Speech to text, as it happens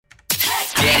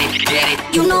Get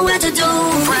it? You know what to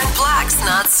do. Brent Black's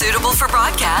Not Suitable for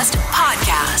Broadcast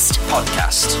podcast.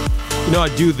 You know, I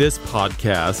do this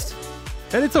podcast,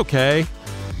 and it's okay.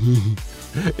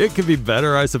 It could be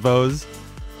better, I suppose.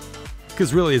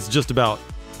 Because really, it's just about,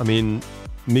 me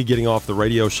getting off the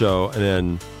radio show and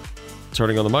then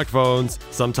turning on the microphones.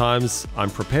 Sometimes I'm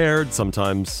prepared.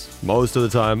 Sometimes, most of the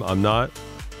time, I'm not.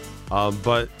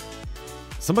 But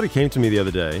somebody came to me the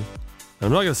other day, and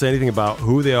I'm not going to say anything about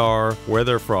who they are, where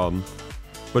they're from,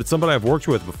 but it's somebody I've worked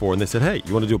with before, and they said, hey,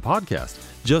 you want to do a podcast?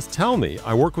 Just tell me.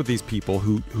 I work with these people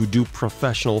who do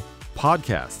professional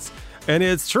podcasts. And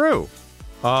it's true.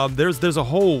 There's a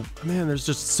whole, there's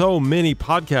just so many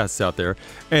podcasts out there.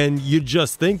 And you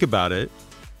just think about it,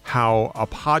 how a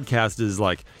podcast is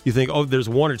like, you think, oh, there's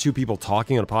one or two people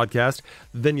talking on a podcast.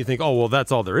 Then you think, oh, well,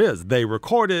 that's all there is. They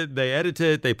record it, they edit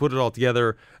it, they put it all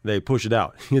together, they push it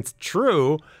out. It's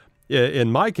true.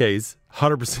 In my case,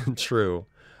 100% true.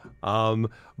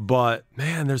 But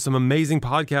man, there's some amazing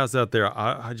podcasts out there.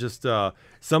 I just,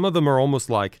 some of them are almost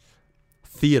like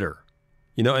theater,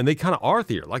 and they kind of are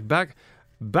theater. Like back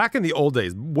in the old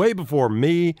days, way before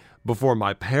me, before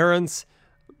my parents,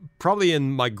 probably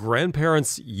in my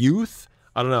grandparents' youth,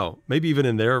 I don't know, maybe even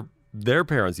in their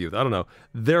parents' youth, I don't know.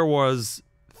 There was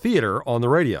theater on the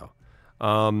radio,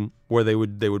 where they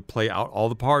would play out all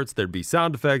the parts. There'd be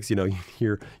sound effects, you'd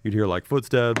hear like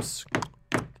footsteps,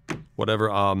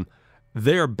 whatever.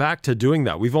 They're back to doing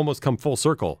that. We've almost come full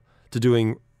circle to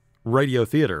doing radio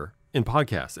theater in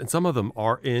podcasts, and some of them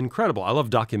are incredible. I love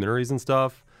documentaries and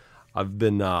stuff. I've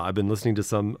been listening to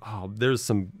some. Oh, there's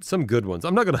some good ones.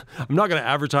 I'm not gonna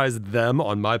advertise them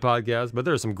on my podcast, but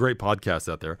there are some great podcasts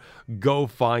out there. Go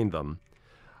find them.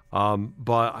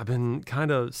 But I've been kind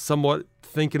of somewhat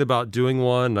thinking about doing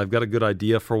one. And I've got a good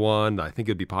idea for one. I think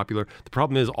it'd be popular. The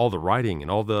problem is all the writing and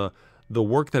all the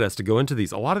work that has to go into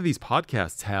these. A lot of these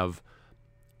podcasts have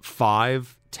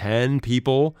 5-10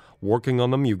 people working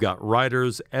on them. You've got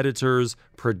writers, editors,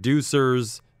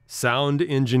 producers, sound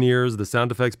engineers, the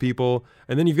sound effects people,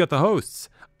 and then you've got the hosts.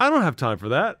 I don't have time for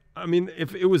that.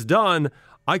 If it was done,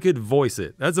 I could voice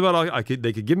it. That's about all.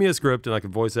 They could give me a script and I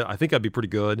could voice it. I think I'd be pretty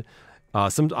good.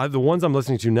 The ones I'm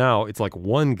listening to now, it's like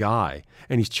one guy,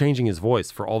 and he's changing his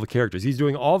voice for all the characters. He's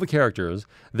doing all the characters.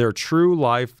 They're true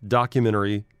life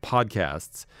documentary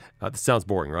podcasts. This sounds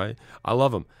boring, right? I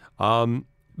love them.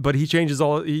 But he changes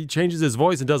his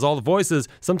voice and does all the voices,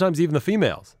 sometimes even the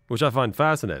females, which I find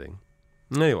fascinating.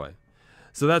 Anyway,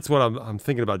 so that's what I'm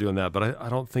thinking about doing that, but I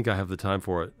don't think I have the time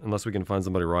for it unless we can find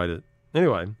somebody to write it.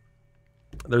 Anyway,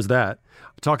 there's that.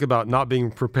 Talk about not being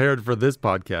prepared for this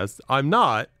podcast. I'm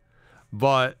not,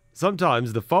 but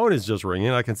sometimes the phone is just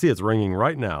ringing. I can see it's ringing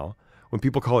right now when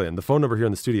people call in. The phone number here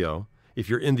in the studio, if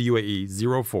you're in the UAE,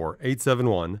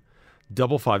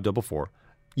 04-871-5544.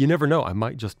 You never know. I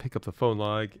might just pick up the phone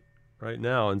like right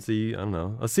now and see. I don't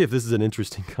know. Let's see if this is an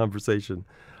interesting conversation.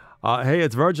 Hey,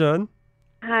 it's Virgin.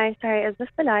 Hi, sorry, is this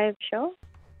the live show?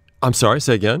 I'm sorry,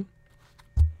 say again?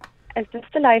 Is this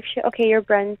the live show? Okay, you're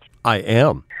Brent. I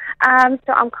am.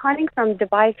 So I'm calling from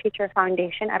Dubai Future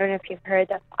Foundation. I don't know if you've heard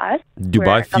of us.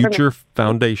 Dubai Future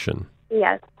Foundation.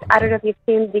 Yes. Okay. I don't know if you've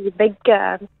seen the big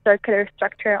circular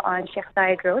structure on Sheikh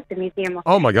Zayed Road, the Museum of...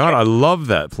 Oh my God, I love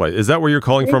that place. Is that where you're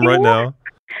calling from right now?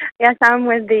 Yes, I'm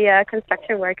with the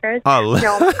construction workers. I'm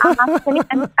actually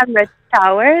in Emirates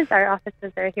Towers. Our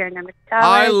offices are here in Emirates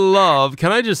Towers.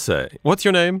 Can I just say, what's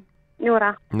your name?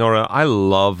 Nora, I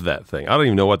love that thing. I don't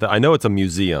even know I know it's a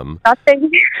museum. Nothing.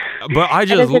 But I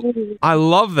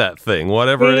love that thing,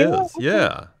 whatever it is.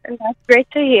 Yeah. And that's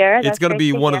great to hear. It's going to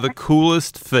be one of the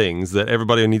coolest things that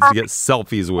everybody needs to get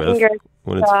selfies with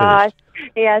when it's finished.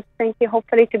 Yes, thank you.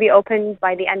 Hopefully to be open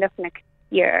by the end of next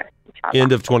year. Inshallah.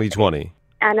 End of 2020.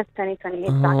 End of 2020,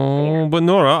 exactly. Oh, but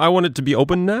Nora, I want it to be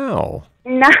open now.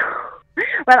 No.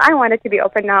 Well, I want it to be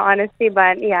open now, honestly,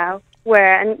 but yeah.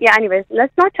 Anyways,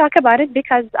 let's not talk about it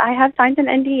because I have signed an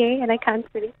NDA and I can't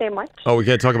really say much. Oh, we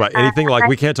can't talk about anything?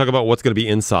 We can't talk about what's going to be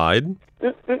inside?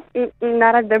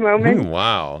 Not at the moment.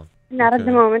 Wow. Not at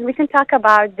the moment. We can talk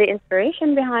about the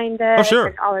inspiration behind it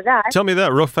and all of that. Tell me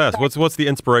that real fast. What's the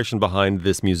inspiration behind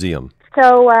this museum?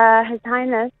 So, His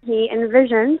Highness, he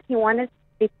wanted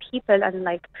the people and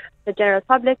the general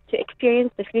public to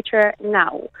experience the future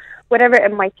now. Whatever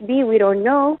it might be, we don't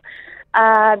know.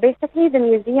 Basically, the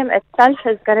museum itself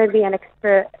is going to be an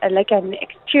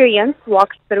experience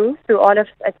walked through all of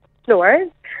its floors.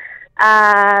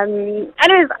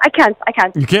 Anyways, I can't.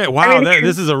 You can't. Wow,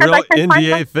 this is a real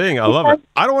NDA thing. I love it.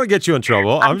 I don't want to get you in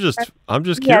trouble. I'm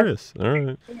just curious. All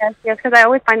right. Yes, because I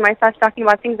always find myself talking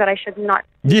about things that I should not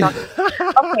be talking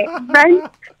about. Okay,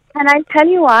 Brent, Can I tell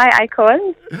you why I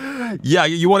called? Yeah,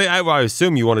 you want to. I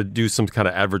assume you want to do some kind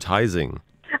of advertising.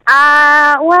 Well,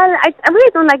 I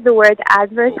really don't like the word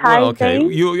advertising. Well,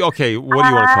 okay. Okay? What do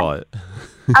you want to call it?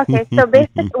 Okay, so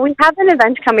basically, we have an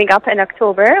event coming up in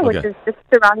October, which is just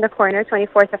around the corner,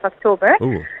 24th of October.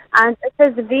 Ooh. And it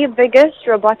is the biggest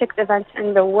robotics event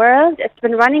in the world. It's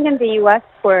been running in the U.S.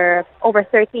 for over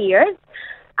 30 years.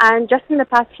 And just in the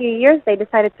past few years, they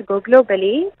decided to go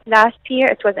globally. Last year,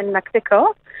 it was in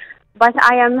Mexico. But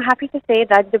I am happy to say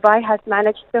that Dubai has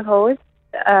managed to host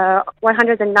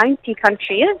 190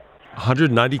 countries.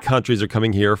 190 countries are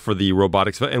coming here for the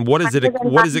robotics event. And what is it?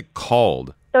 What is it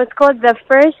called? So it's called the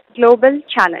First Global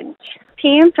Challenge.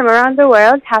 Teams from around the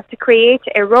world have to create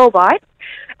a robot.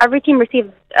 Every team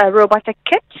receives a robotic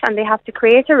kit, and they have to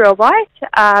create a robot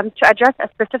to address a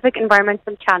specific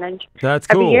environmental challenge. That's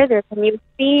cool. Every year there's a new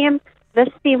theme. This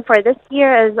theme for this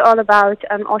year is all about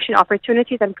ocean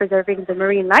opportunities and preserving the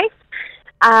marine life.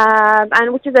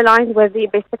 And which is aligned with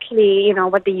basically,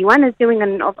 what the UN is doing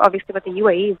and obviously what the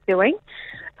UAE is doing.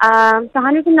 So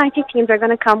 190 teams are going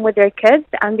to come with their kids,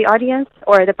 and the audience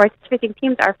or the participating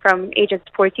teams are from ages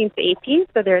 14 to 18,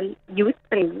 so they're youth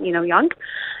and, young.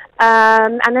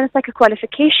 And then it's like a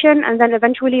qualification, and then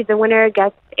eventually the winner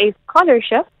gets a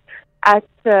scholarship at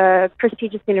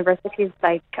prestigious universities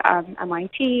like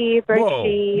MIT,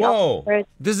 Berkeley. Whoa. Oxford.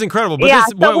 This is incredible.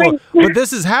 But, but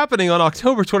this is happening on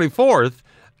October 24th.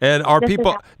 And are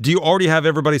people, do you already have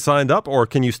everybody signed up, or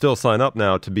can you still sign up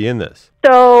now to be in this?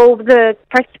 So the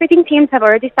participating teams have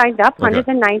already signed up,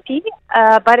 190,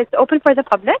 but it's open for the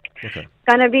public. Okay. It's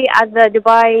going to be at the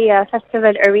Dubai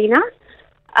Festival Arena.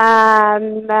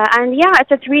 And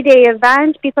it's a 3-day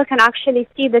event. People can actually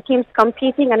see the teams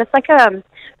competing, and it's like a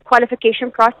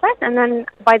qualification process. And then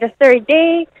by the 3rd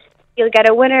day, you'll get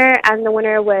a winner, and the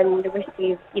winner will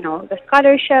receive, the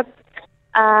scholarship.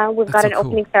 We've got an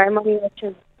opening ceremony, which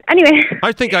is anyway.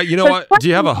 I think you know what? Do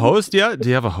you have a host yet? Do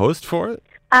you have a host for it?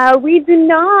 We do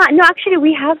not. No, actually,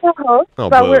 we have a host,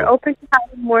 but we're open to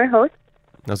having more hosts.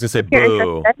 I was gonna say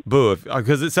boo,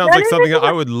 because it sounds like something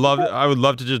I would love. I would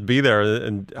love to just be there,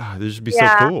 and this should be so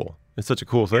cool. It's such a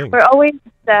cool thing. We're always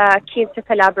keen to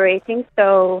collaborating,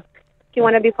 so if you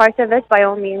want to be part of it, by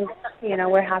all means,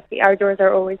 we're happy. Our doors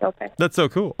are always open. That's so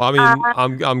cool. I mean,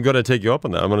 I'm gonna take you up on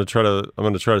that. I'm gonna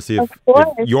try to see if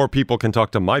your people can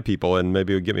talk to my people and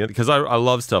maybe get me, because I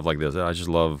love stuff like this. I just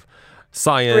love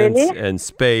science and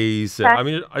space.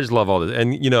 And, I just love all this.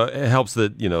 And, it helps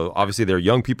that, obviously there are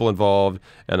young people involved,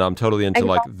 and I'm totally into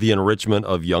like the enrichment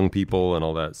of young people and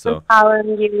all that. So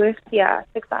empowering youth. Yeah,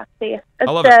 exactly. I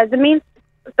love it. The main,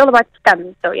 it's all about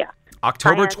STEM. So yeah.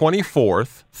 October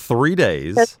 24th, 3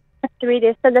 days. So 3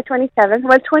 days to the 27th.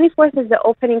 Well, 24th is the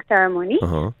opening ceremony.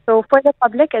 So for the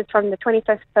public, it's from the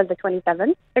 25th to the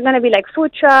 27th. They're going to be like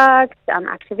food trucks,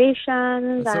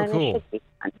 activations. That's and so cool. It should be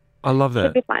fun. I love that. It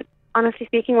should be fun. Honestly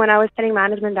speaking, when I was telling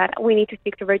management that we need to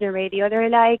speak to Virgin Radio, they're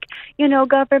like,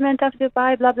 government of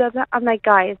Dubai, blah, blah, blah. I'm like,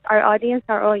 guys, our audience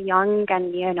are all young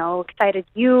and, excited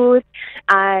youth.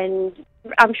 And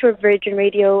I'm sure Virgin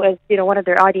Radio is, one of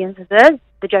their audiences is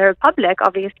the general public,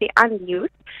 obviously, and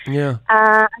youth. Yeah.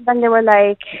 And then they were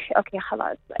like, okay,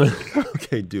 halas. Like,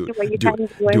 okay, do it.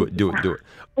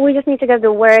 We just need to get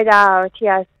the word out,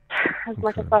 yes, as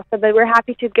much as possible. We're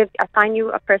happy to assign you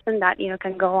a person that,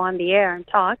 can go on the air and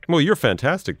talk. Well, you're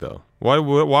fantastic, though. Why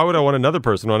would I want another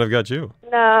person when I've got you?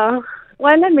 No.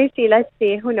 Well, let me see. Let's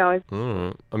see. Who knows?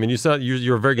 I mean,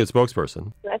 you're a very good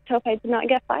spokesperson. Let's hope I do not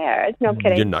get fired. No, I'm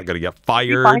kidding. You're not going to get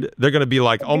fired. They're going to be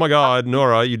like, oh, my God,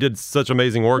 Nora, you did such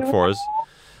amazing work for us.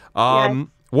 Yes.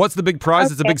 What's the big prize?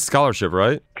 Okay. It's a big scholarship,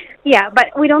 right? Yeah, but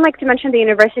we don't like to mention the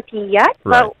university yet.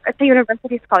 Right. But it's a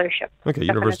university scholarship. Okay,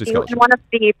 university scholarship. One of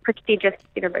the prestigious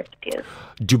universities.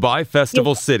 Dubai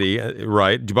Festival City,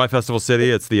 right? Dubai Festival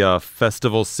City. It's the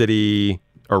Festival City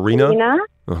Arena.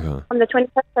 Okay. From the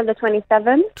 25th to the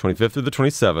 27th. 25th to the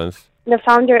 27th. The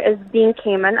founder is Dean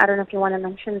Kamen. I don't know if you want to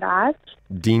mention that.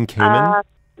 Dean Kamen?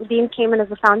 Dean Kamen is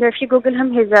the founder. If you Google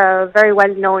him, he's a very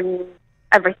well-known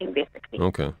everything, basically.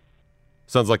 Okay.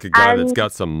 Sounds like a guy that's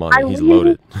got some money. He's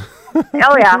loaded.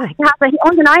 Oh, yeah. He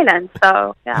owns an island,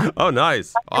 so, yeah. Oh,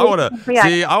 nice. I want to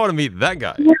meet that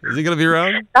guy. Is he going to be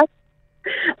around?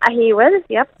 He will,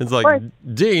 yep. It's like,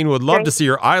 Dean would love to see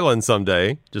your island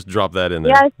someday. Just drop that in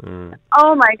there. Yes.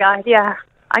 Oh, my God, yeah.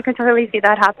 I can totally see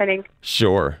that happening.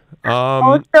 Sure.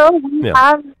 Also, we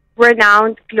have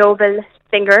renowned global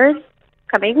singers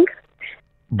coming.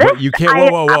 But you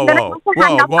can't. Whoa! I'm gonna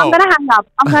hang up.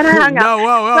 No,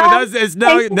 whoa!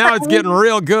 Now it's getting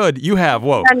real good. You have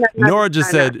Nora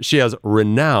just said she has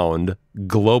renowned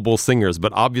global singers,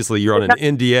 but obviously you're on an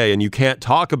NDA and you can't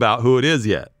talk about who it is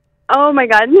yet. Oh my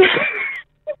God.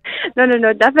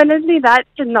 No. Definitely that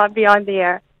should not be on the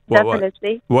air.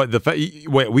 Definitely. What?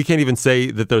 Wait, we can't even say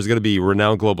that there's going to be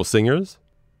renowned global singers?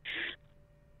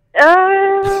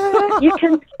 You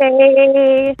can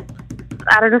say,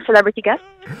 I don't know, celebrity guest.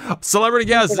 Celebrity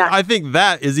guests. I think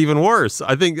that is even worse.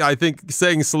 I think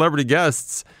saying celebrity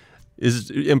guests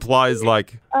implies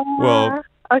like, well,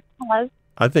 okay.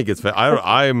 I think it's fair.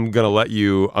 I'm gonna let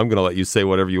you say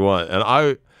whatever you want, and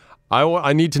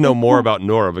I need to know more about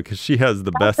Nora because she has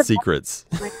the best secrets.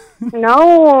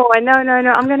 No. I'm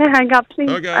gonna hang up, please.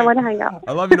 Okay. I want to hang up.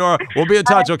 I love you, Nora. We'll be in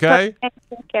touch, okay?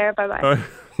 Take care. Bye.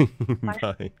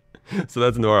 Bye. So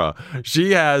that's Nora.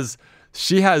 She has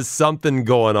something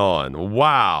going on.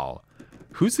 Wow.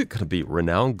 Who's it gonna be?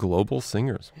 Renowned global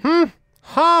singers?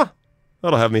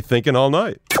 That'll have me thinking all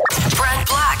night. Brent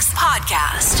Black's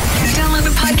podcast. Download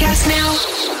the podcast now.